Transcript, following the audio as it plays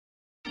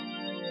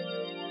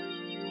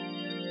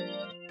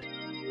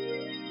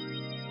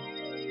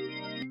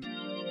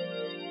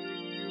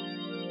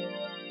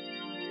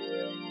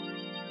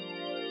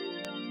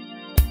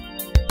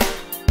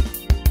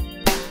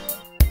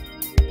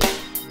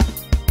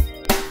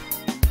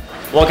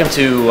Welcome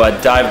to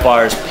Dive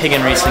Bar's Pig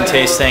and Riesling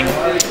tasting.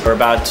 We're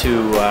about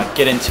to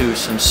get into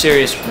some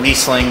serious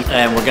Riesling,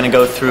 and we're going to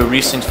go through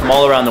Rieslings from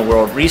all around the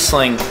world.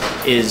 Riesling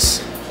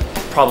is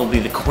probably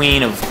the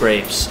queen of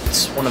grapes.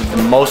 It's one of the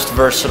most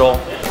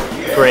versatile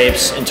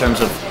grapes in terms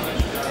of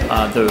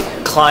the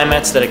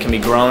climates that it can be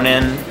grown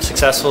in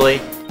successfully.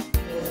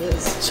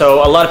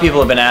 So a lot of people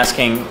have been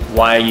asking,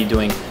 why are you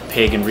doing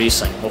Pig and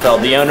Riesling? Well,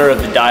 the owner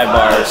of the Dive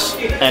Bars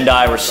and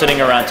I were sitting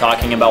around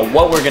talking about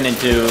what we're going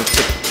to do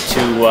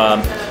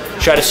to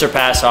try to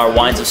surpass our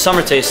Wines of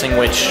Summer tasting,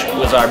 which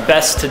was our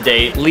best to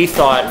date. Lee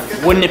thought,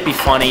 wouldn't it be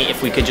funny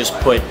if we could just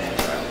put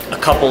a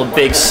couple of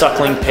big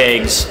suckling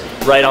pigs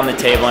right on the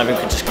table and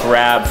everyone could just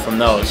grab from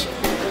those?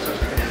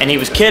 And he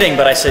was kidding,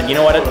 but I said, you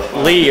know what,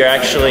 Lee, you're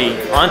actually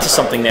onto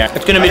something there.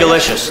 It's going to be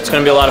delicious. It's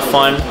going to be a lot of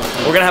fun.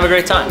 We're going to have a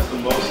great time.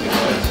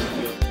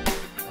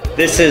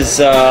 This is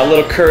a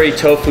little curry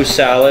tofu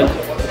salad,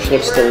 which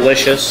looks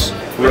delicious.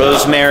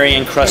 Rosemary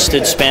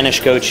encrusted Spanish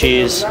goat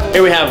cheese.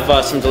 Here we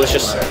have some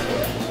delicious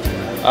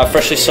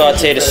freshly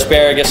sauteed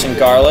asparagus and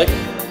garlic.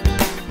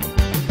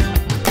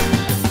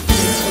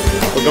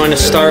 We're going to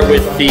start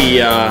with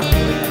the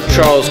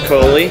Charles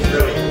Coley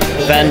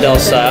Van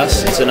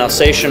d'Alsace. It's an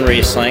Alsatian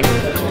Riesling.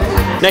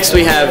 Next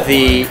we have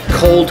the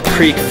Cold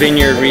Creek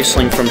Vineyard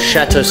Riesling from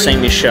Chateau Saint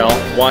Michel,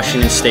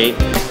 Washington State,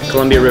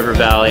 Columbia River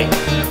Valley.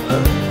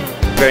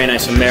 Very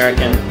nice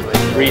American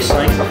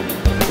Riesling.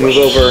 Move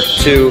over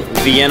to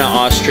Vienna,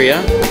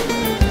 Austria.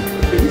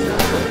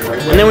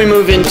 And then we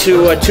move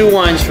into two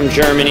wines from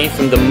Germany,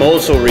 from the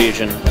Mosel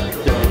region.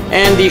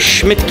 And the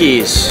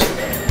Schmidtkies.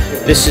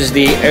 This is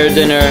the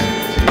Erdener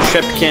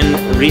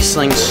Schöpken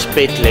Riesling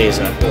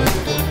Spätlese,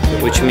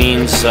 which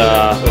means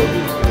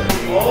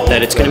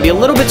that it's going to be a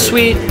little bit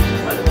sweet,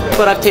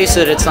 but I've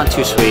tasted it, it's not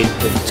too sweet.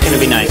 It's going to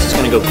be nice. It's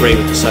going to go great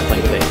with the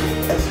suckling pig.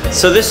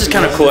 So this is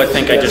kind of cool, I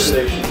think I just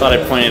thought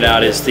I'd point it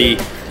out, is the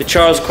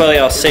Charles Coley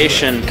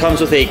Alsatian comes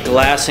with a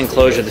glass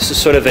enclosure. This is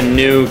sort of a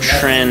new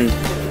trend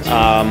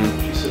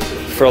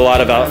for a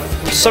lot of,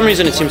 for some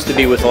reason it seems to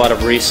be with a lot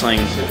of Riesling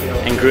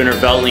and Gruner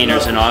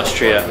Veltliners in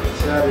Austria.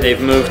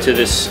 They've moved to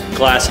this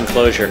glass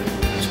enclosure.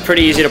 It's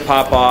pretty easy to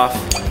pop off,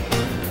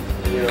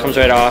 it comes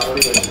right off,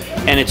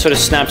 and it sort of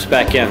snaps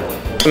back in.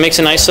 It makes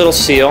a nice little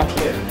seal.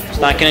 It's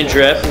not going to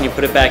drip when you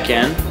put it back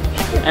in.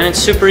 And it's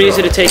super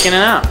easy to take in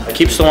and out. It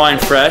keeps the wine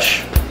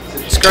fresh.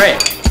 It's great.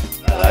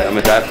 I'm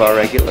a Dive Bar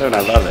regular and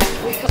I love it.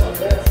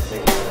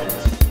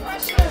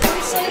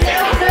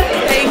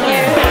 Thank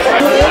you.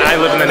 I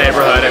live in the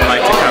neighborhood and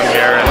like to come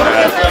here. And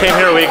came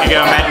here a week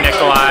ago, met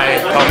Nikolai,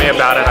 told me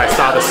about it. I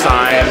saw the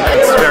sign.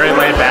 It's very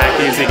laid back,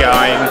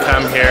 easygoing.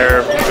 Come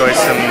here, enjoy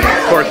some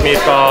pork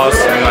meatballs,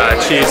 some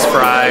cheese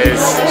fries.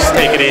 Just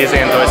take it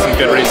easy, enjoy some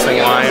good Riesling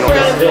wine.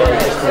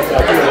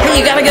 Hey,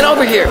 you gotta get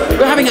over here.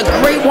 We're having a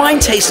great wine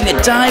tasting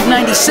at Dive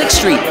 96th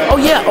Street. Oh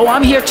yeah, oh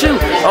I'm here too.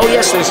 Oh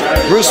yes, there's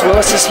Bruce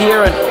Willis is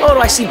here, and oh,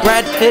 I see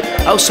Brad Pitt.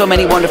 Oh, so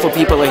many wonderful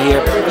people are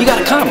here. You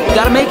gotta come, you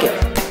gotta make it.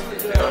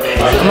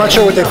 I'm not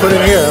sure what they put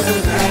in here.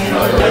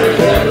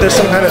 There's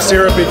some kind of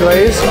syrupy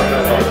glaze.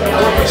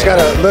 It's got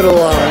a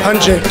little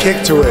pungent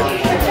kick to it.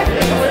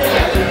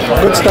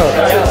 Good stuff.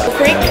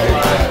 Creek?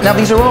 Now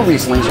these are all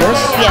Rieslings, yes?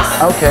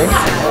 Yes. Okay.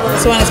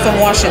 This one is from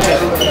Washington.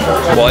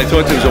 Well, I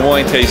thought there was a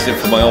wine tasting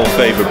for my old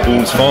favorite,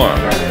 Boone's Farm.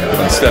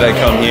 Instead I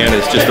come here and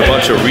it's just a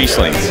bunch of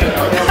Rieslings,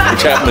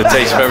 which happen to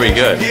taste very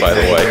good, by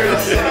the way.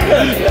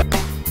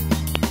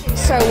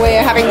 So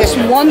we're having this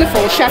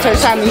wonderful Chateau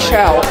Saint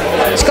Michel.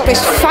 It's got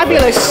this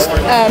fabulous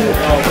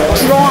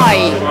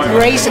dry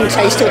raisin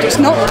taste to it. It's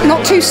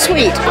not too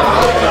sweet.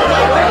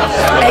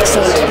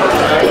 Excellent.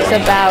 It's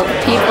about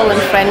people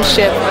and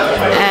friendship,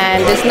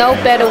 and there's no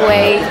better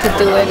way to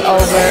do it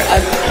over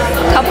a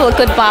couple of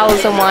good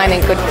bottles of wine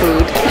and good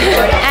food.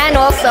 And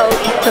also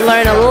to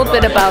learn a little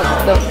bit about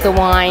the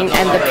wine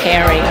and the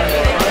pairing.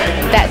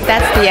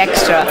 That's the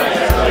extra.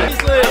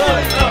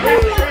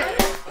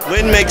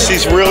 Lynn makes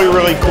these really,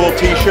 really cool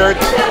t-shirts.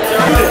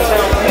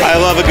 I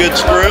love a good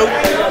screw.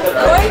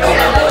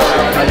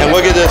 And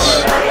look at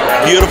this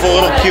beautiful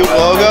little cute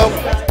logo.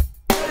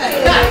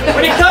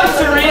 When it comes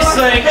to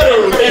Riesling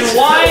and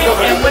wine,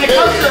 and when it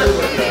comes to,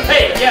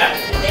 hey, yeah,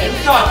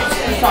 talk.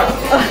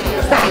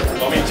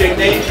 Want me to take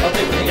names? I'll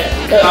take names.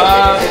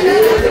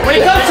 When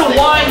it comes to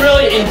wine,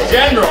 really in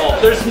general,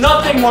 there's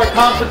nothing more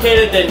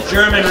complicated than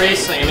German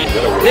Riesling. I mean,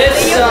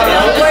 this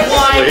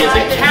wine is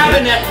a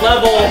cabinet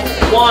level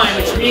wine,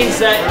 which means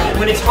that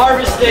when it's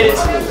harvested,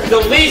 it's the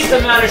least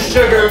amount of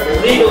sugar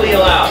legally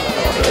allowed,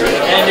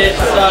 and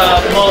it's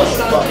most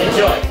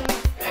enjoy.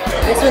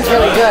 This one's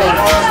really good.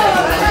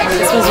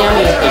 This one's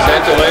yummy. Is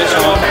that the latest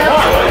one?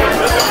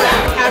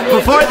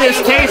 Before this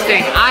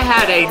tasting, I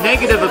had a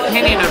negative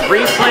opinion of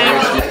Riesling.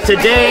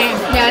 Today,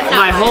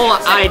 my whole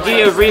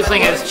idea of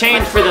Riesling has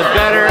changed for the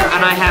better,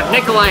 and I have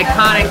Nikolai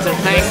Conning to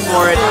thank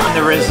for it, and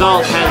the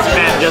result has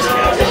been just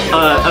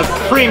a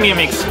premium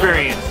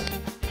experience.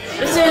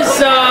 This is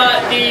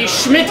the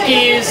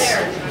Schmidtkies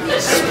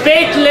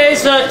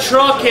Spätlese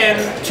Trocken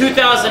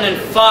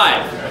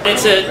 2005.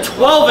 It's a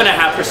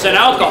 12.5%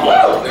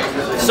 alcohol.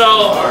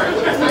 So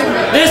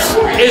this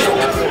is,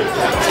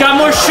 it's got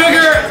more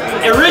sugar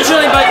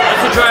originally, but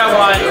it's a dry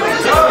wine.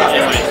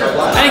 Anyway,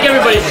 I think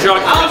everybody's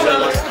drunk.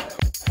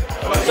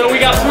 So we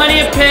got plenty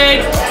of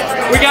pig.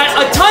 We got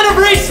a ton of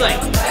Riesling.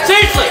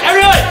 Seriously,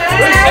 everybody!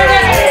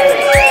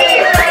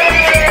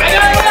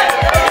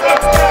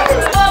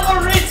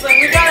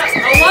 We got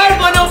a lot of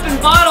unopened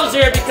bottles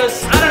here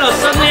because, I don't know,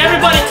 suddenly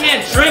everybody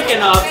can't drink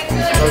enough.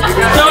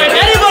 So if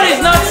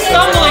anybody's not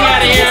stumbling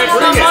out of here, it's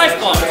not my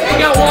fault. We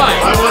got wine.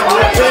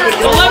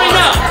 So let me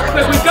know.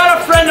 But we've got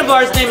a friend of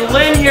ours named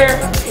Lynn here.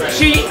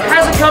 She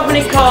has a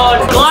company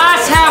called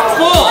Glass Half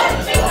Full,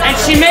 and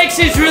she makes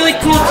these really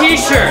cool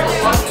t-shirts.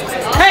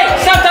 Hey,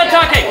 stop that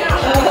talking!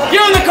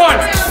 You in the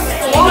corner!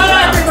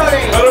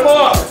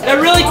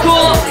 They're really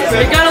cool.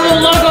 They got a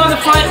little logo on the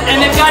front,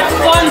 and they've got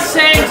fun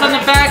sayings on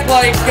the back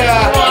like,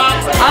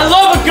 I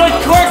love a good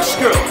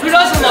corkscrew. Who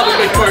doesn't love a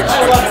good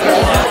corkscrew?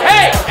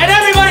 Hey, and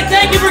everybody,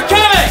 thank you for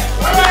coming!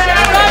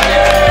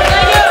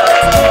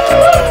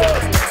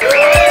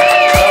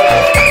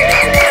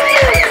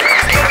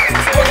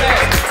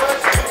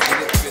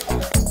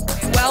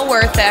 Well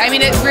worth it. I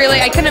mean, it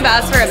really, I couldn't have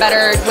asked for a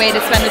better way to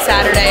spend the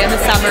Saturday in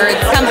the summer.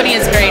 The company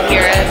is great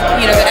here.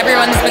 You know,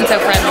 everyone's been so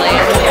friendly.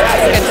 It's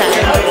a good time.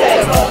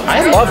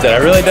 I loved it. I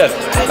really did.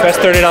 Best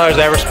 $30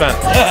 I ever spent.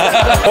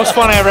 Most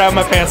fun I ever had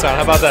my pants on.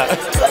 How about that?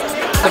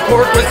 The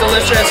pork was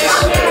delicious.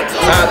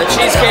 The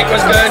cheesecake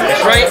was good.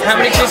 Right? How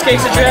many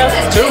cheesecakes did you have?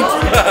 2.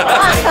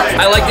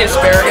 I like the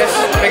asparagus.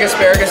 Big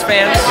asparagus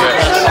fans.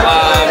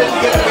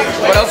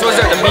 What else was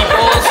there? The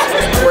meatballs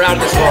were out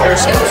of this world.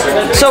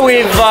 So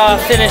we've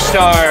finished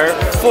our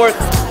 4th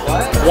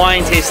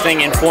wine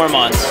tasting in 4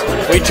 months.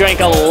 We drank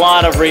a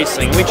lot of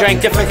Riesling. We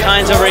drank different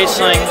kinds of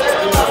Riesling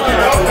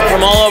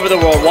from all over the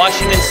world.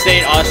 Washington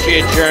State,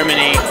 Austria,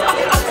 Germany,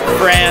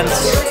 France,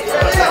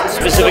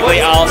 specifically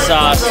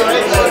Alsace.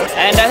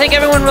 And I think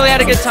everyone really had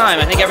a good time.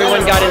 I think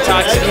everyone got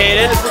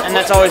intoxicated, and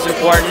that's always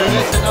important.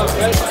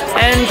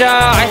 And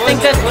I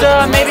think that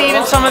maybe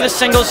even some of the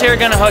singles here are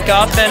going to hook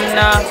up and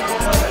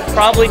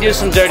probably do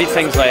some dirty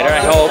things later,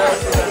 I hope.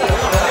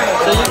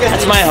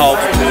 That's my hope.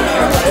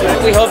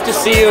 We hope to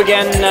see you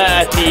again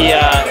at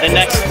the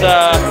next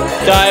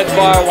dive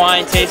bar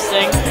wine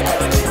tasting.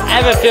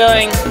 I have a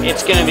feeling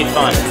it's going to be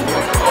fun.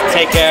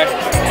 Take care.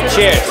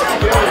 Cheers.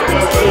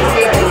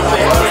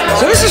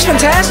 So this is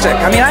fantastic.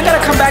 I mean, I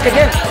gotta come back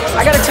again.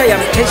 I gotta tell you,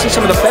 I'm tasting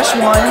some of the best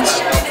wines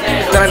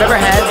that I've ever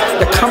had.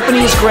 The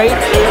company is great.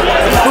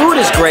 The food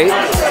is great.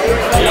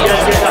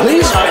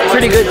 Lee's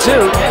pretty good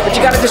too, but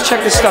you gotta just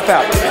check this stuff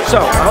out. So,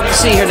 I hope to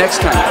see you here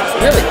next time.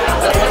 Really.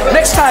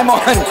 Next time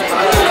on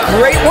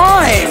Great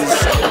Wines.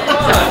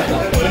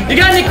 If you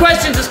got any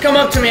questions, just come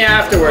up to me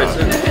afterwards.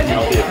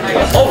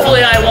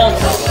 Hopefully I won't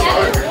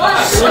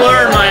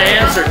slur my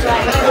answer to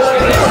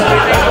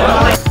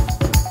you.